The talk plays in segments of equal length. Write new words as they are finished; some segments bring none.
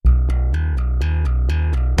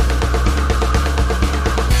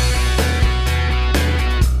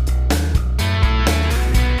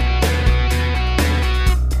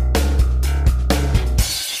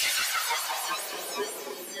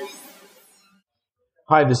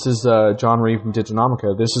Hi, this is John Reeve from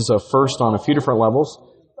Diginomica. This is a first on a few different levels.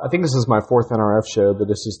 I think this is my fourth NRF show, but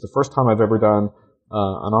this is the first time I've ever done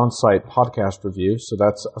an on-site podcast review, so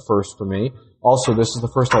that's a first for me. Also, this is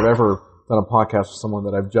the first I've ever done a podcast with someone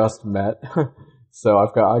that I've just met. So I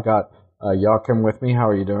got Joachim with me. How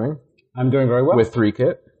are you doing? I'm doing very well. With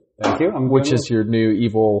 3Kit. Thank you. Which is your new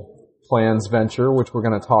Evil Plans venture, which we're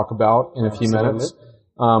going to talk about in a few minutes.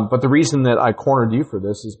 But the reason that I cornered you for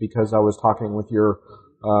this is because I was talking with your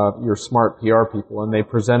smart PR people, and they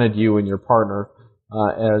presented you and your partner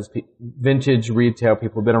as vintage retail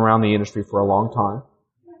people who've been around the industry for a long time.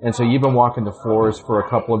 And so you've been walking the floors for a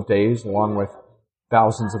couple of days, along with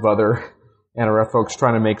thousands of other NRF folks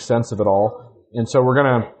trying to make sense of it all. And so we're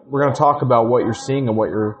gonna talk about what you're seeing and what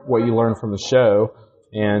you learned from the show,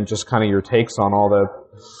 and just kind of your takes on all the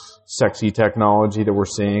sexy technology that we're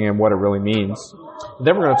seeing and what it really means. And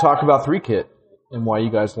then we're going to talk about 3Kit and why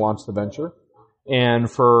you guys launched the venture. And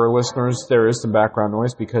for listeners, there is some background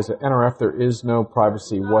noise because at NRF there is no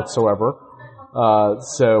privacy whatsoever.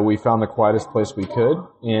 So we found the quietest place we could.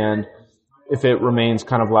 And if it remains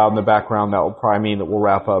kind of loud in the background, that will probably mean that we'll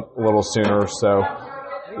wrap up a little sooner. So,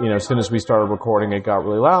 as soon as we started recording, it got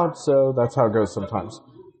really loud. So that's how it goes sometimes.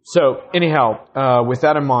 So anyhow, with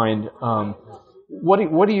that in mind, what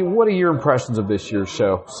are your impressions of this year's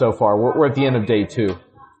show so far? We're at the end of day 2.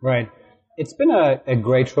 Right. It's been a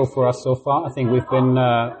great show for us so far. I think we've been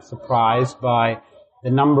surprised by the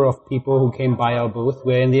number of people who came by our booth.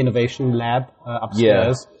 We're in the Innovation Lab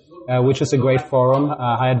upstairs, which is a great forum.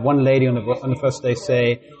 I had one lady on the first day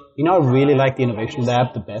say, I really like the Innovation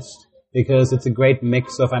Lab the best because it's a great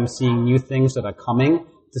mix of I'm seeing new things that are coming.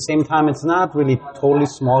 At the same time, it's not really totally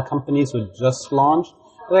small companies who just launched.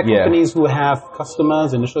 They're companies who have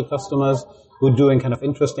customers, initial customers, who are doing kind of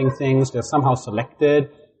interesting things. They're somehow selected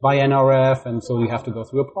by NRF, and so you have to go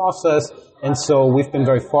through a process. And so we've been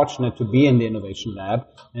very fortunate to be in the Innovation Lab,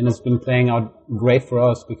 and it's been playing out great for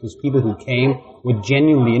us because people who came were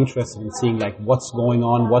genuinely interested in seeing like what's going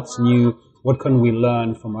on, what's new, what can we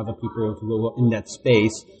learn from other people who are in that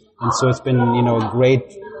space. And so it's been, a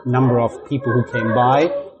great number of people who came by.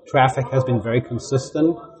 Traffic has been very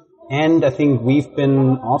consistent. And I think we've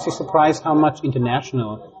been also surprised how much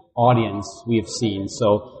international audience we have seen.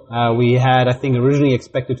 So we had, I think, originally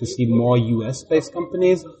expected to see more US-based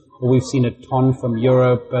companies, but we've seen a ton from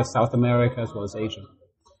Europe, South America, as well as Asia.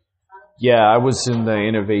 Yeah, I was in the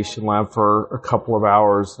Innovation Lab for a couple of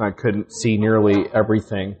hours, and I couldn't see nearly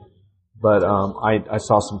everything. But I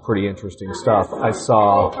saw some pretty interesting stuff. I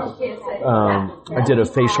did a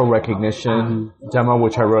facial recognition demo,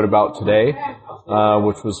 which I wrote about today,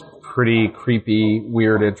 which was pretty creepy,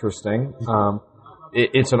 weird, interesting.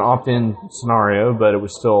 It's an opt-in scenario, but it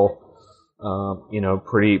was still,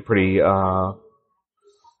 pretty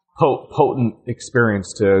potent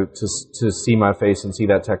experience to see my face and see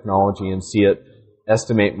that technology and see it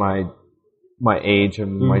estimate my age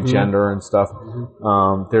and my gender and stuff.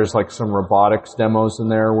 There's like some robotics demos in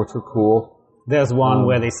there, which were cool. There's one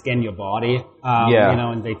where they scan your body,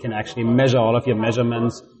 and they can actually measure all of your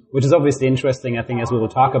measurements, which is obviously interesting, I think, as we will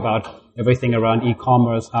talk about everything around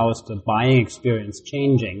e-commerce, how is the buying experience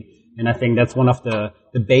changing. And I think that's one of the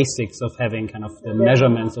basics of having kind of the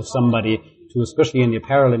measurements of somebody to, especially in the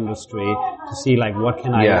apparel industry, to see like what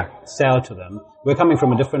can I sell to them. We're coming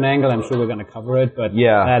from a different angle. I'm sure we're going to cover it, but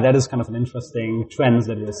that is kind of an interesting trend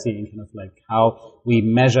that we're seeing, kind of like how we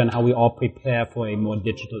measure and how we all prepare for a more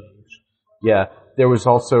digital age. Yeah. There was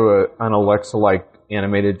also an Alexa-like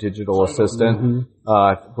animated digital assistant.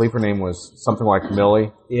 I believe her name was something like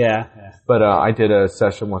Millie. Yeah. But I did a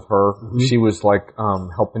session with her. She was like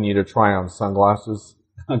helping you to try on sunglasses.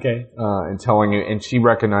 Okay. And telling you, and she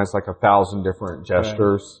recognized like 1,000 different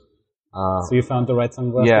gestures. Right. So you found the right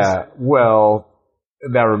sunglasses? Yeah. Well,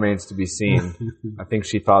 that remains to be seen. I think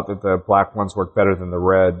she thought that the black ones worked better than the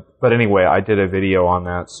red. But anyway, I did a video on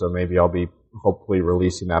that, so maybe I'll be hopefully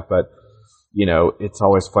releasing that. But it's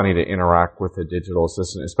always funny to interact with a digital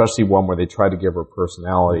assistant, especially one where they try to give her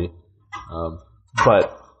personality.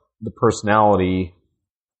 But the personality,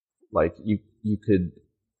 like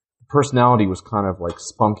personality was kind of like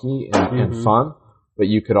spunky and fun, but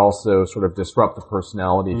you could also sort of disrupt the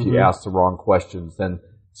personality if you asked the wrong questions.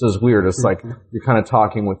 So it's weird. It's like you're kind of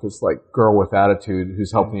talking with this like girl with attitude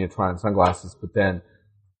who's helping you try on sunglasses, but then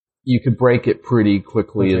you could break it pretty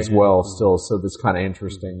quickly as well still. So that's kind of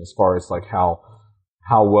interesting as far as like how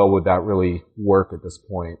well would that really work at this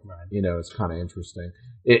point? Right. It's kind of interesting.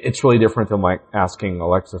 It's really different than like asking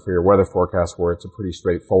Alexa for your weather forecast, where it's a pretty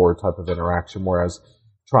straightforward type of interaction, whereas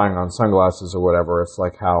trying on sunglasses or whatever, it's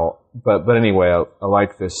like how, but anyway, I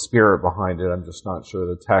like the spirit behind it. I'm just not sure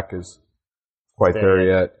the tech is quite there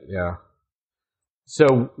yet. Yeah.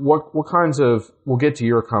 So what kinds of, we'll get to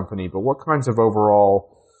your company, but what kinds of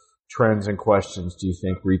overall trends and questions do you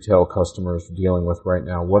think retail customers are dealing with right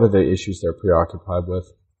now? What are the issues they're preoccupied with?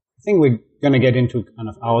 I think we're going to get into kind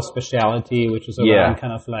of our specialty, which is around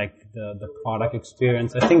kind of like the product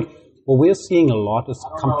experience. I think what we're seeing a lot is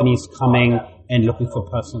companies coming and looking for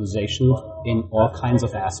personalization in all kinds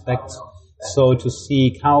of aspects. So to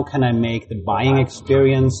see how can I make the buying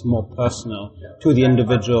experience more personal to the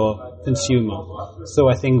individual consumer. So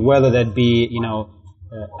I think whether that be,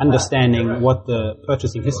 understanding what the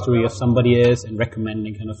purchasing history of somebody is and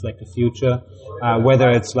recommending kind of like the future, whether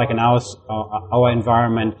it's like in our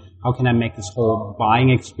environment, how can I make this whole buying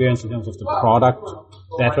experience in terms of the product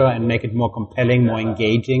better and make it more compelling, more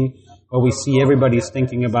engaging, where we see everybody's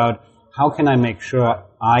thinking about how can I make sure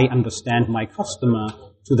I understand my customer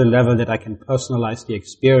to the level that I can personalize the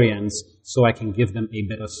experience so I can give them a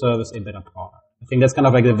better service, a better product. I think that's kind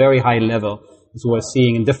of like a very high level. So we're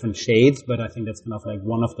seeing in different shades, but I think that's kind of like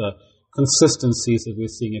one of the consistencies that we're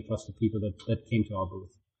seeing across the people that came to our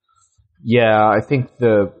booth. Yeah, I think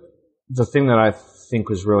the thing that I think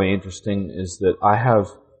was really interesting is that I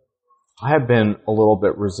have been a little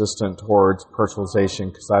bit resistant towards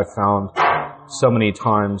personalization because I've found so many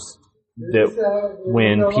times that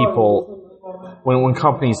when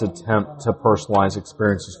companies attempt to personalize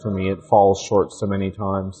experiences for me, it falls short so many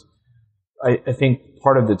times. I think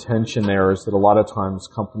part of the tension there is that a lot of times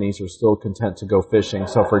companies are still content to go fishing.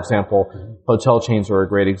 So, for example, hotel chains are a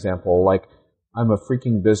great example. Like, I'm a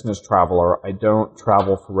freaking business traveler. I don't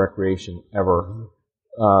travel for recreation ever.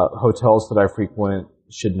 Hotels that I frequent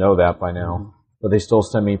should know that by now, but they still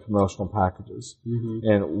send me promotional packages.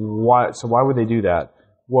 And why would they do that?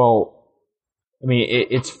 Well, I mean,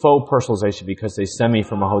 it's faux personalization because they send me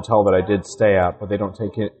from a hotel that I did stay at, but they don't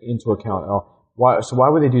take it into account. So why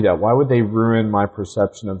would they do that? Why would they ruin my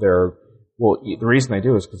perception of their, well, the reason they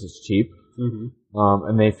do is because it's cheap.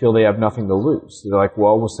 And they feel they have nothing to lose. They're like,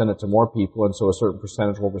 well, we'll send it to more people, and so a certain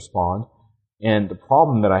percentage will respond. And the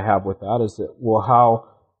problem that I have with that is that, well, how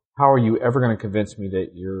are you ever going to convince me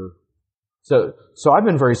that you're, so I've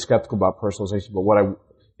been very skeptical about personalization, but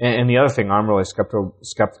and the other thing I'm really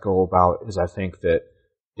skeptical about is I think that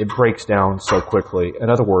it breaks down so quickly. In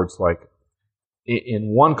other words, like,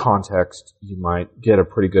 in one context, you might get a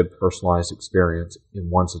pretty good personalized experience in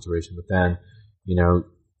one situation, but then,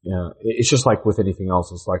 it's just like with anything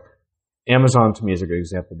else. It's like Amazon to me is a good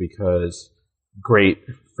example because great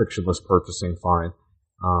frictionless purchasing, fine.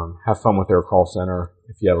 Have fun with their call center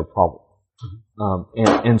if you have a problem.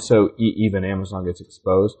 And so even Amazon gets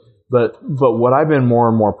exposed. But what I've been more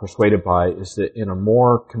and more persuaded by is that in a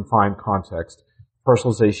more confined context,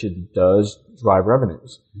 personalization does drive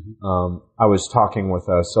revenues. I was talking with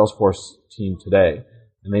a Salesforce team today,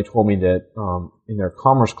 and they told me that in their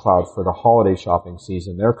Commerce Cloud for the holiday shopping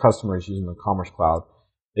season, their customers using the Commerce Cloud,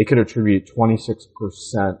 they could attribute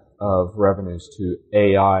 26% of revenues to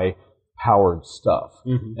AI-powered stuff.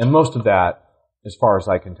 And most of that, as far as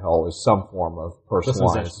I can tell, is some form of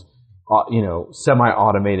personalized,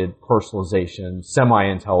 semi-automated personalization,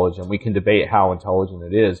 semi-intelligent. We can debate how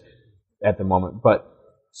intelligent it is at the moment. But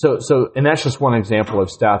and that's just one example of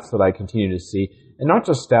stats that I continue to see. And not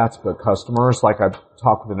just stats, but customers. Like, I've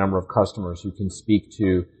talked with a number of customers who can speak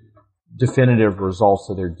to definitive results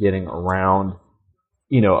that they're getting around,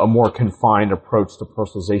 a more confined approach to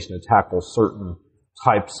personalization to tackle certain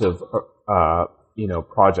types of,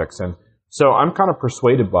 projects. And so I'm kind of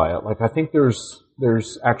persuaded by it. Like, I think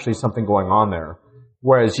there's actually something going on there.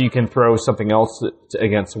 Whereas you can throw something else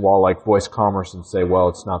against the wall like voice commerce and say, well,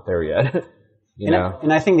 it's not there yet.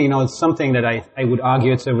 And I think, it's something that I would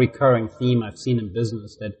argue it's a recurring theme I've seen in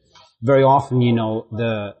business, that very often,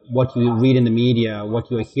 what you read in the media, what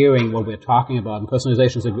you're hearing, what we're talking about, and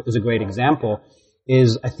personalization is a great example,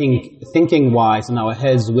 is I think thinking-wise in our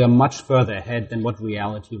heads, we're much further ahead than what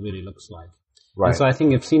reality really looks like. Right. And so I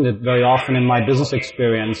think I've seen it very often in my business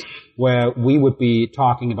experience where we would be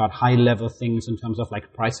talking about high-level things in terms of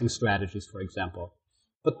like pricing strategies, for example.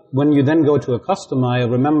 But when you then go to a customer, I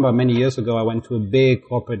remember many years ago I went to a big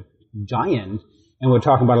corporate giant and we're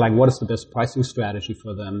talking about like what is the best pricing strategy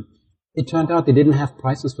for them. It turned out they didn't have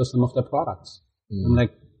prices for some of their products. I'm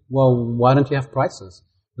like, well, why don't you have prices?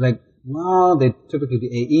 Like, well, typically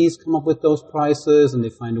the AEs come up with those prices and they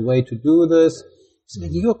find a way to do this. It's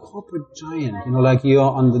like, you're a corporate giant, like you're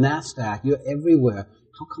on the NASDAQ, you're everywhere.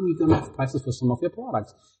 How come you don't have prices for some of your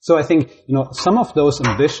products? So I think, some of those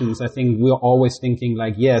ambitions, I think we're always thinking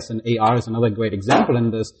like, yes, and AR is another great example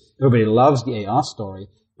in this. Everybody loves the AR story,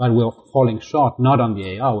 but we're falling short, not on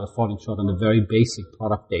the AR, we're falling short on the very basic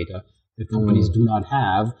product data that companies do not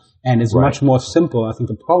have. And it's much more simple. I think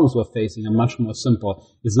the problems we're facing are much more simple.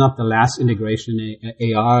 It's not the last integration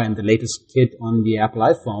AR and the latest kit on the Apple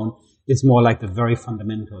iPhone. It's more like the very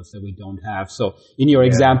fundamentals that we don't have. So in your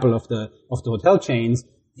example of the hotel chains,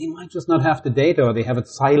 they might just not have the data, or they have it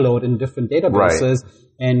siloed in different databases. Right.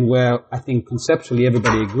 And where I think conceptually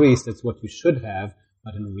everybody agrees that's what you should have,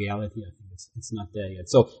 but in reality, I think it's not there yet.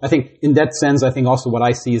 So I think in that sense, I think also what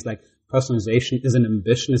I see is like personalization is an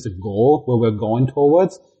ambition, is a goal where we're going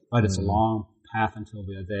towards, but it's a long path until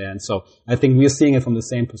we're there. And so I think we're seeing it from the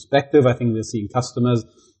same perspective. I think we're seeing customers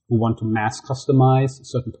who want to mass customize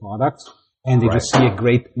certain products, and they just see a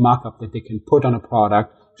great markup that they can put on a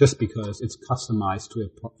product just because it's customized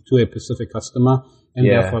to a specific customer, and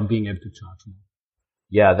therefore being able to charge more.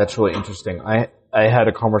 Yeah, that's really interesting. I had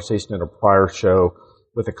a conversation at a prior show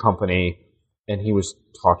with a company, and he was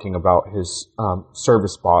talking about his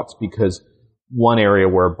service bots, because one area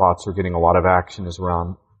where bots are getting a lot of action is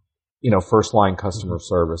around, first line customer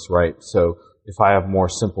service, right? So if I have more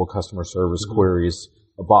simple customer service queries,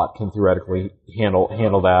 a bot can theoretically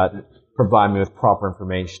handle that, provide me with proper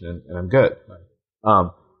information, and I'm good.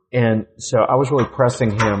 And so I was really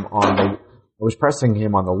pressing him on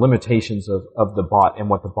the limitations of the bot and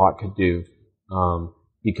what the bot could do.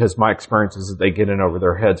 Because my experience is that they get in over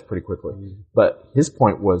their heads pretty quickly. But his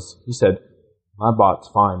point was, he said, my bot's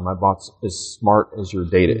fine. My bot's as smart as your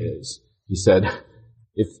data is. He said,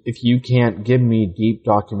 if you can't give me deep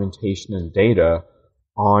documentation and data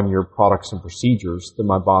on your products and procedures, then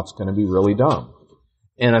my bot's going to be really dumb.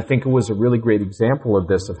 And I think it was a really great example of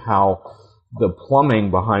this, of how the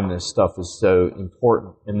plumbing behind this stuff is so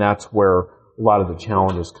important. And that's where a lot of the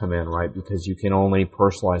challenges come in, right? Because you can only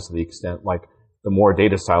personalize to the extent, like, the more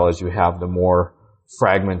data silos you have, the more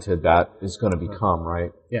fragmented that is going to become,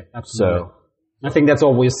 right? Yeah, absolutely. So I think that's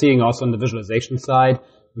what we're seeing also on the visualization side,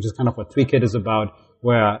 which is kind of what TweakIt is about,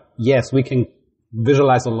 where, yes, we can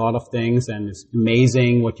visualize a lot of things, and it's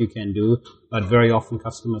amazing what you can do, but very often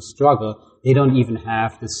customers struggle. They don't even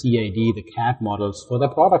have the CAD, the CAD models for their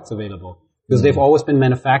products available, because they've always been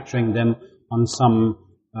manufacturing them on some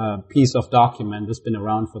piece of document that's been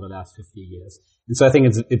around for the last 50 years. And so I think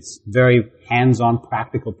it's very hands-on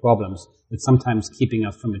practical problems that sometimes keeping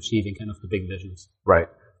us from achieving kind of the big visions. Right.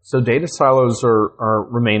 So data silos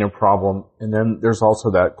remain a problem. And then there's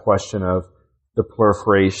also that question of the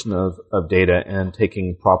proliferation of data and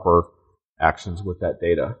taking proper actions with that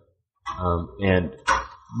data. And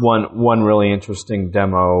one really interesting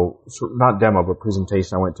not demo, but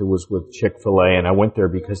presentation I went to was with Chick-fil-A, and I went there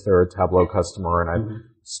because they're a Tableau customer, and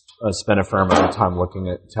I spent a fair amount of time looking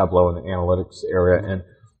at Tableau in the analytics area, and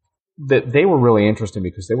they were really interesting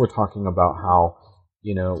because they were talking about how,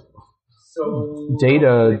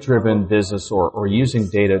 data-driven business or using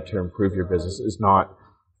data to improve your business is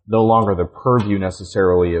no longer the purview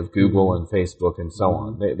necessarily of Google and Facebook and so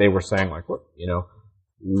on. They were saying, like, look,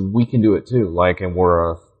 we can do it too. Like, and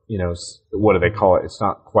we're what do they call it? It's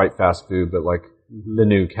not quite fast food, but like the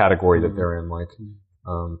new category that they're in, like,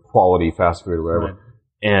 quality fast food or whatever. Right.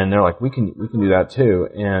 And they're like, we can do that too.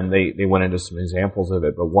 And they went into some examples of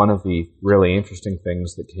it. But one of the really interesting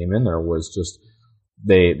things that came in there was just,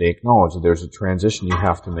 they acknowledge that there's a transition you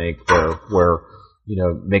have to make there where,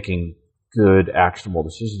 making good actionable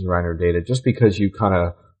decisions around your data, just because you kind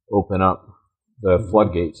of open up the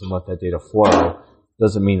floodgates and let that data flow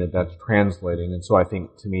doesn't mean that that's translating. And so I think,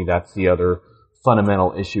 to me, that's the other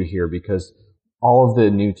fundamental issue here, because all of the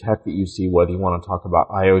new tech that you see, whether you want to talk about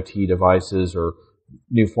IoT devices or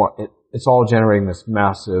new form, it's all generating this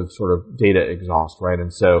massive sort of data exhaust, right?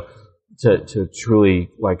 And so to truly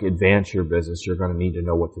like advance your business, you're going to need to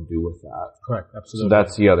know what to do with that. Correct, absolutely. So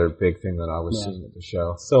that's the other big thing that I was seeing at the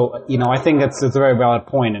show. So, I think that's a very valid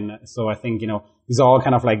point. And so I think, these are all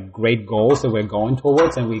kind of like great goals that we're going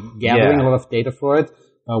towards, and we're gathering a lot of data for it.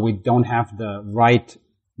 We don't have the right,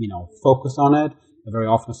 focus on it. Very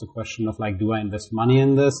often it's a question of like, do I invest money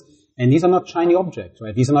in this? And these are not shiny objects,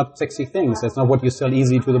 right? These are not sexy things. That's not what you sell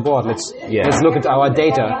easily to the board. Let's look at our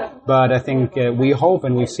data. But I think we hope,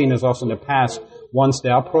 and we've seen this also in the past, once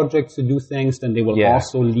there are projects to do things, then they will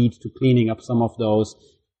also lead to cleaning up some of those,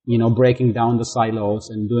 breaking down the silos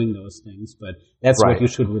and doing those things. But that's what you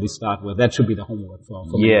should really start with. That should be the homework for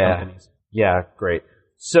many companies. Yeah, great.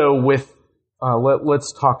 So with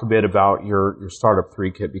let's talk a bit about your startup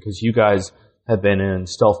TweakIt, because you guys have been in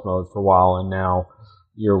stealth mode for a while, and now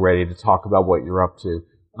you're ready to talk about what you're up to.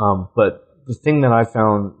 But the thing that I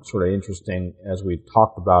found sort of interesting as we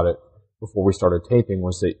talked about it before we started taping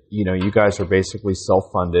was that, you guys are basically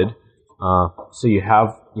self-funded. So you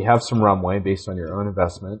have some runway based on your own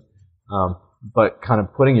investment. but kind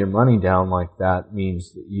of putting your money down like that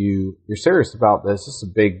means that you're serious about this. This is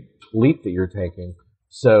a big leap that you're taking.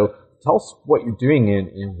 So tell us what you're doing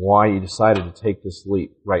and why you decided to take this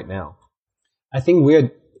leap right now. I think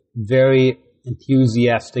we're very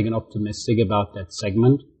enthusiastic and optimistic about that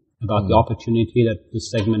segment, about the opportunity that the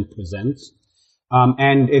segment presents.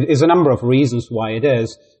 And it is a number of reasons why it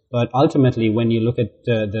is. But ultimately, when you look at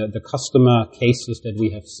the customer cases that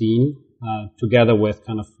we have seen, together with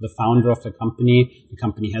kind of the founder of the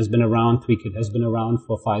company has been around, 3Kit has been around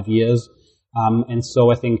for 5 years. And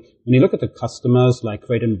so I think when you look at the customers like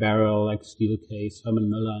Crate and Barrel, like Steelcase, Herman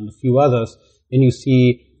Miller, and a few others, then you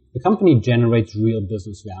see the company generates real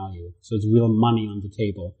business value. So it's real money on the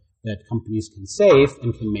table that companies can save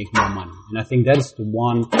and can make more money. And I think that's the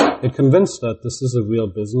one that convinced that this is a real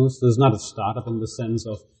business. This is not a startup in the sense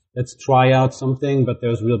of let's try out something, but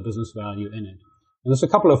there's real business value in it. And there's a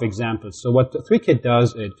couple of examples. So what 3Kit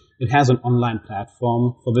does, it has an online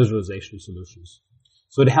platform for visualization solutions.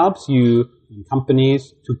 So it helps you and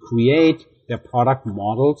companies to create their product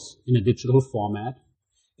models in a digital format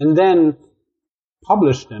and then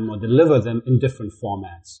publish them or deliver them in different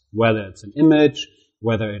formats, whether it's an image,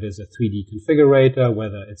 whether it is a 3D configurator,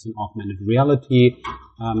 whether it's an augmented reality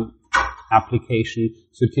application.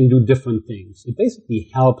 So it can do different things. It basically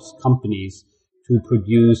helps companies to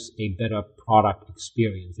produce a better product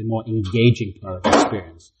experience, a more engaging product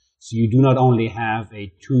experience. So you do not only have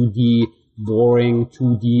a 2D, boring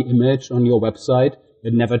 2D image on your website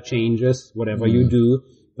that never changes whatever you do,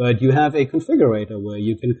 but you have a configurator where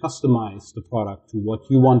you can customize the product to what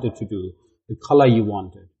you want it to do, the color you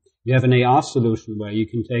want it. You have an AR solution where you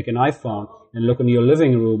can take an iPhone and look in your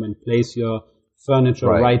living room and place your furniture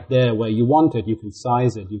right there where you want it. You can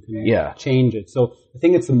size it. You can change it. So I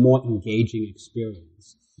think it's a more engaging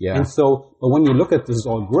experience. Yeah. And so, but when you look at this, is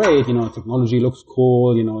all great. You know, technology looks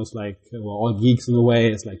cool. You know, it's like we're all geeks in a way.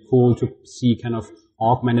 It's like cool to see kind of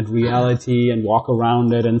augmented reality and walk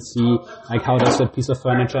around it and see like how does that piece of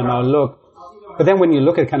furniture now look. But then when you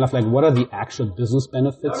look at kind of like what are the actual business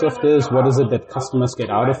benefits of this, what is it that customers get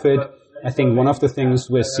out of it? I think one of the things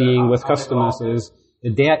we're seeing with customers is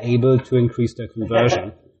that they are able to increase their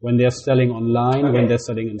conversion. When they're selling online, when they're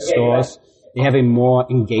selling in stores, they have a more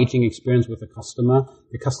engaging experience with the customer.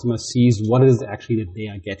 The customer sees what it is actually that they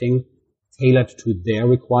are getting tailored to their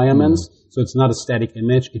requirements. So it's not a static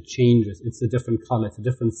image. It changes. It's a different color. It's a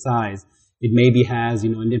different size. It maybe has,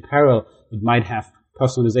 in the apparel, it might have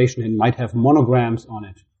personalization. It might have monograms on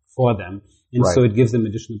it for them. And so it gives them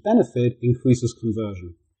additional benefit, increases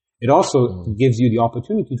conversion. It also gives you the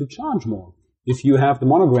opportunity to charge more. If you have the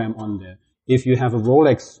monogram on there, if you have a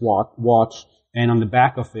Rolex watch and on the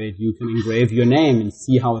back of it you can engrave your name and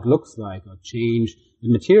see how it looks like or change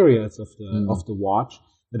the materials of the watch,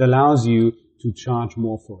 that allows you to charge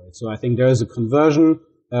more for it. So I think there is a conversion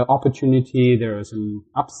opportunity, there is an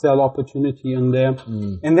upsell opportunity in there.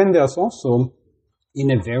 And then there's also,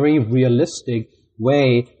 in a very realistic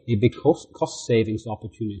way, a big cost savings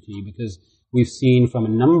opportunity, because we've seen from a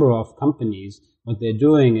number of companies what they're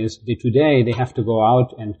doing is today they have to go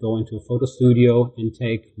out and go into a photo studio and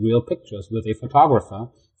take real pictures with a photographer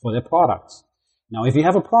for their products. Now, if you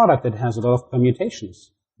have a product that has a lot of permutations,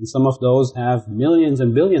 and some of those have millions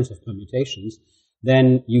and billions of permutations,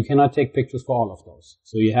 then you cannot take pictures for all of those.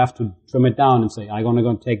 So you have to trim it down and say, I'm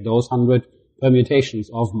going to take those 100 permutations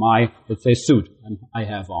of my, let's say, suit I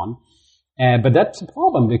have on. But that's a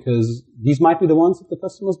problem because these might be the ones that the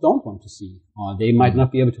customers don't want to see, or they might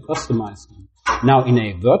not be able to customize them. Now, in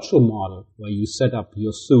a virtual model where you set up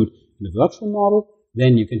your suit in a virtual model,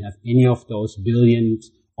 then you can have any of those billions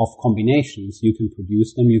of combinations. You can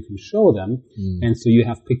produce them, you can show them, and so you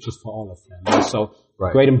have pictures for all of them. And so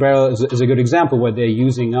Crate and Barrel is a good example where they're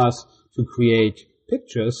using us to create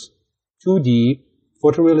pictures, 2D,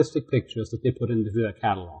 photorealistic pictures that they put into their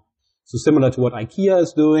catalog. So similar to what IKEA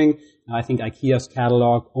is doing, I think IKEA's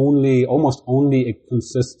catalog almost only it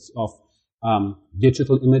consists of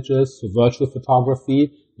digital images, so virtual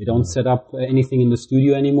photography. They don't set up anything in the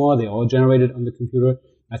studio anymore. They all generated on the computer.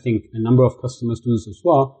 I think a number of customers do this as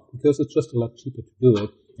well because it's just a lot cheaper to do it.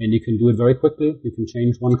 And you can do it very quickly. You can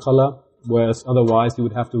change one color, whereas otherwise you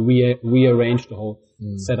would have to rearrange the whole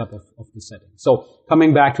setup of the setting. So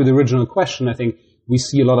coming back to the original question, I think we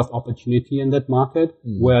see a lot of opportunity in that market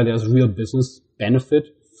where there's real business benefit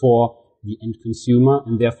for the end consumer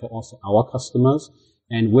and therefore also our customers.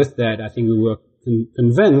 And with that, I think we were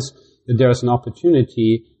convinced that there is an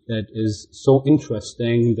opportunity that is so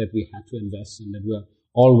interesting that we had to invest in, that we're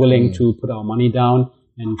all willing to put our money down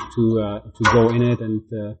and to go in it and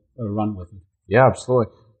run with it. Yeah,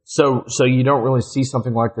 absolutely. So you don't really see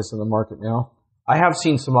something like this in the market now? I have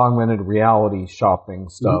seen some augmented reality shopping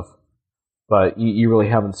stuff, but you really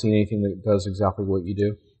haven't seen anything that does exactly what you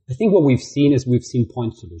do. I think what we've seen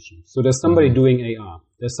point solutions. So there's somebody doing AR.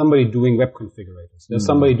 There's somebody doing web configurators. There's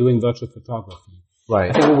somebody doing virtual photography. Right.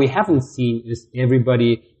 I think what we haven't seen is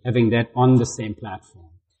everybody having that on the same platform.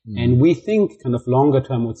 And we think kind of longer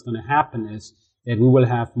term what's going to happen is that we will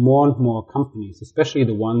have more and more companies, especially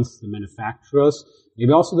the manufacturers,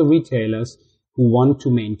 maybe also the retailers, who want to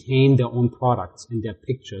maintain their own products and their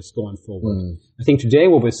pictures going forward. I think today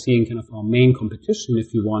what we're seeing kind of our main competition,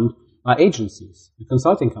 if you want, are agencies, the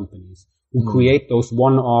consulting companies who create those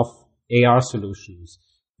one-off AR solutions,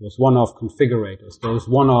 those one-off configurators, those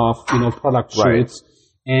one-off, product shoots.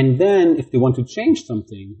 And then if they want to change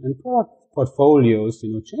something, and product portfolios,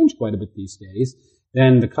 change quite a bit these days,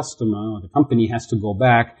 then the customer or the company has to go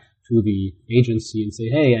back to the agency and say,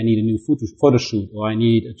 hey, I need a new photo shoot, or I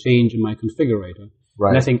need a change in my configurator.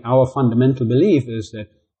 Right. And I think our fundamental belief is that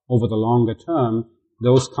over the longer term,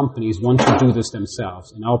 those companies want to do this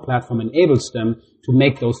themselves, and our platform enables them to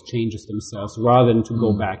make those changes themselves rather than to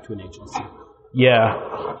go back to an agency.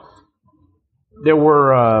 Yeah. There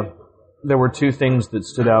were two things that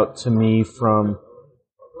stood out to me from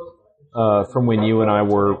when you and I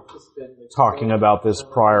were talking about this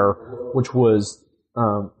prior, which was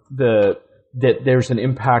that there's an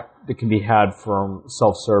impact that can be had from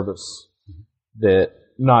self-service, that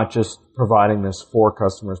not just providing this for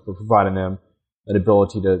customers, but providing them an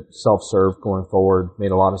ability to self-serve going forward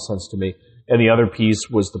made a lot of sense to me. And the other piece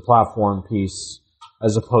was the platform piece,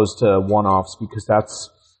 as opposed to one-offs, because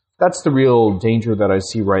that's the real danger that I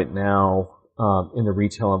see right now in the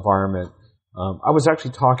retail environment. I was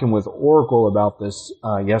actually talking with Oracle about this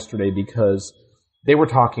yesterday, because they were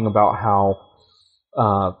talking about how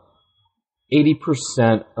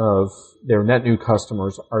 80% of their net new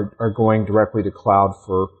customers are going directly to cloud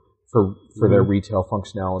for their retail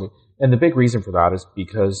functionality. And the big reason for that is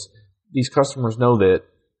because these customers know that,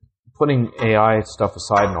 putting AI stuff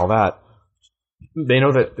aside and all that, they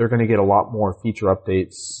know that they're going to get a lot more feature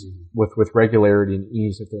updates with regularity and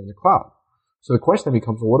ease if they're in the cloud. So the question then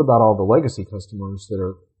becomes, well, what about all the legacy customers that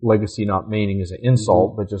are legacy, not meaning as an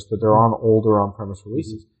insult, but just that they're on older on-premise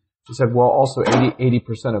releases? He said, well, also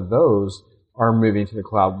 80% of those are moving to the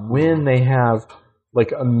cloud when they have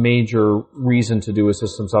like a major reason to do a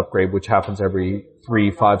systems upgrade, which happens every 3,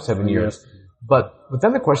 5, 7 years. But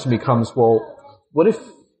then the question becomes, well, what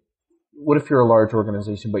if you're a large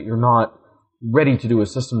organization, but you're not ready to do a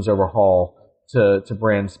systems overhaul to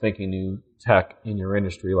brand spanking new tech in your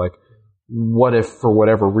industry? Like, what if for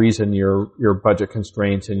whatever reason your budget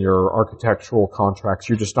constraints and your architectural contracts,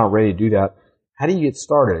 you're just not ready to do that? How do you get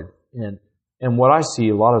started? And what I see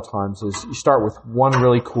a lot of times is you start with one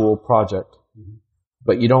really cool project,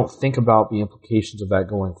 but you don't think about the implications of that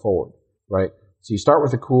going forward, right? So you start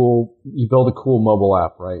with you build a cool mobile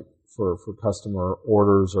app, right, for customer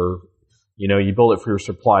orders, or, you build it for your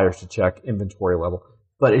suppliers to check inventory level,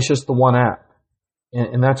 but it's just the one app.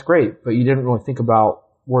 And that's great, but you didn't really think about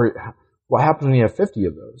what happens when you have 50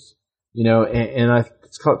 of those, and I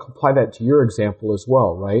apply that to your example as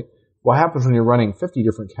well, right? What happens when you're running 50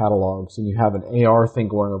 different catalogs and you have an AR thing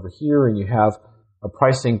going over here and you have a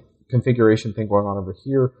pricing configuration thing going on over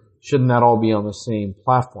here? Shouldn't that all be on the same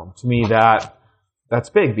platform? To me, that's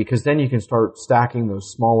big, because then you can start stacking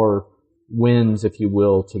those smaller wins, if you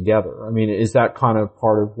will, together. I mean, is that kind of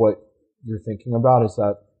part of what you're thinking about? Is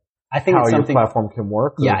that how your platform can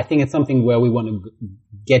work? Yeah, I think it's something where we want to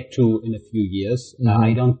get to in a few years.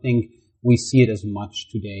 I don't think we see it as much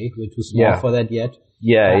today. We're too small for that yet.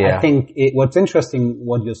 Yeah. I think what's interesting,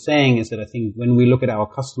 what you're saying, is that I think when we look at our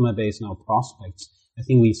customer base and our prospects, I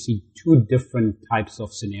think we see two different types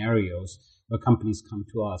of scenarios where companies come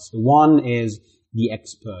to us. The one is the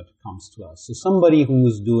expert comes to us. So somebody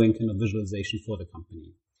who's doing kind of visualization for the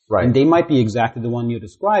company. Right. And they might be exactly the one you're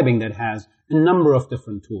describing that has a number of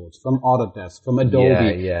different tools, from Autodesk, from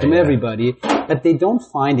Adobe, from everybody, but they don't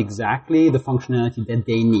find exactly the functionality that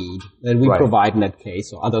they need, that we provide in that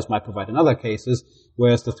case, or others might provide in other cases,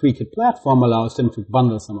 whereas the 3Kit platform allows them to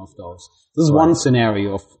bundle some of those. This is one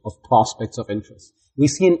scenario of prospects of interest. We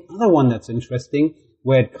see another one that's interesting,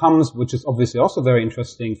 where it comes, which is obviously also very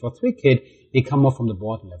interesting for 3Kit, they come more from the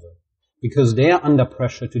board level, because they are under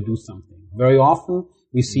pressure to do something. Very often,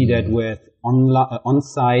 we see that with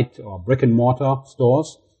on-site or brick-and-mortar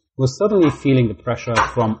stores, we're suddenly feeling the pressure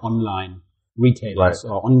from online retailers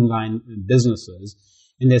or online businesses,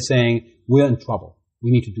 and they're saying, we're in trouble.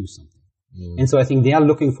 We need to do something. And so I think they are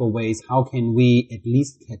looking for ways, how can we at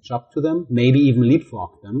least catch up to them, maybe even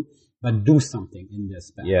leapfrog them, but do something in their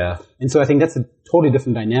span. Yeah. And so I think that's a totally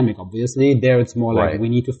different dynamic, obviously. There it's more like we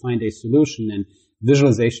need to find a solution, and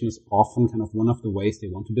visualization is often kind of one of the ways they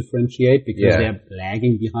want to differentiate because they're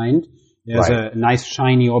lagging behind. There's a nice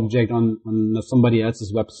shiny object on somebody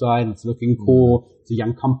else's website. It's looking cool. It's a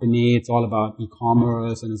young company. It's all about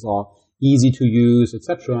e-commerce and it's all easy to use,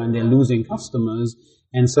 etc. And they're losing customers.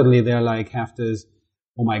 And suddenly they're like, have this,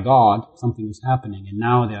 oh my God, something is happening. And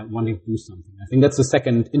now they're wanting to do something. I think that's the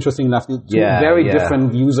second interesting enough. Two very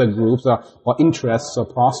different user groups or interests or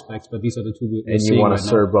prospects, but these are the two we're seeing. And you want to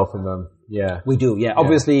serve both of them. Yeah. We do. Yeah.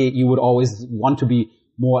 Obviously you would always want to be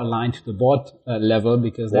more aligned to the board level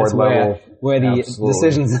because that's where the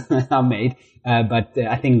decisions are made. But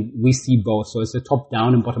I think we see both. So it's a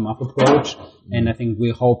top-down and bottom-up approach. And I think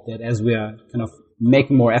we hope that as we are kind of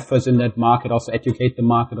making more efforts in that market, also educate the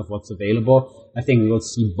market of what's available, I think we'll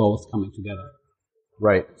see both coming together.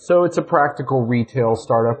 Right. So it's a practical retail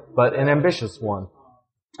startup, but an ambitious one.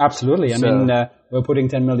 Absolutely. I mean, we're putting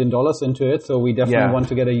 $10 million into it, so we definitely want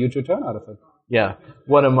to get a huge return out of it. Yeah.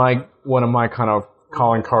 One of my kind of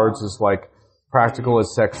calling cards is like, practical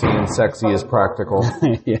is sexy and sexy is practical.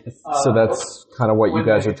 Yes. So that's kind of what you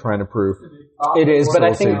guys are trying to prove. It is, but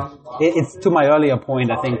I think it's to my earlier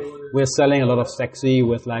point. I think we're selling a lot of sexy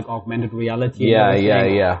with like augmented reality.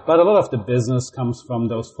 Yeah. But a lot of the business comes from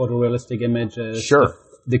those photorealistic images. Sure.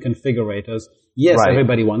 The configurators. Yes,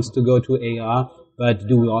 everybody wants to go to AR, but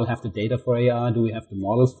do we all have the data for AR? Do we have the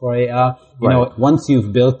models for AR? You know, once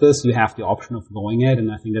you've built this, you have the option of going it, and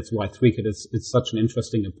I think that's why Tweakit it's such an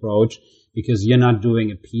interesting approach, because you're not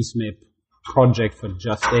doing a piecemeal project for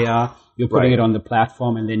just AR. You're putting it on the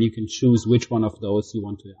platform, and then you can choose which one of those you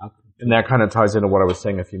want to output. And that kind of ties into what I was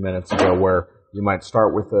saying a few minutes ago, where you might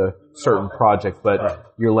start with a certain project,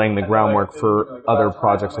 but you're laying the groundwork for other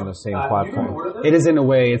projects on the same platform. It is, in a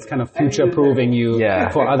way, it's kind of future-proofing you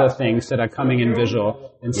for other things that are coming in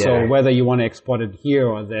visual. And so whether you want to export it here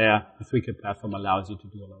or there, the Tweakit platform allows you to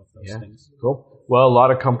do a lot of those things. Cool. Well, a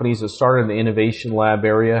lot of companies that started in the innovation lab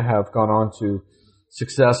area have gone on to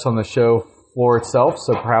success on the show floor itself.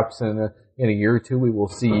 So perhaps in a year or two, we will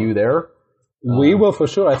see you there. We will for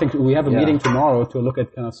sure. I think we have a meeting tomorrow to look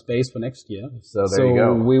at kind of space for next year. So there you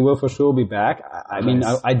go. We will for sure be back. I mean,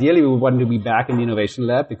 ideally we want to be back in the innovation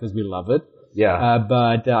lab because we love it. Yeah.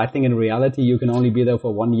 But I think in reality you can only be there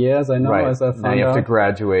for 1 year, as I know. As I found now you have to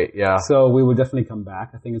graduate. Yeah. So we will definitely come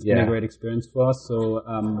back. I think it's been a great experience for us. So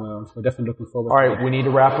we're definitely looking forward. All right, we need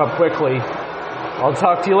to wrap up quickly. I'll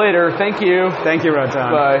talk to you later. Thank you. Thank you,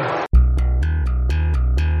 Rajan. Bye.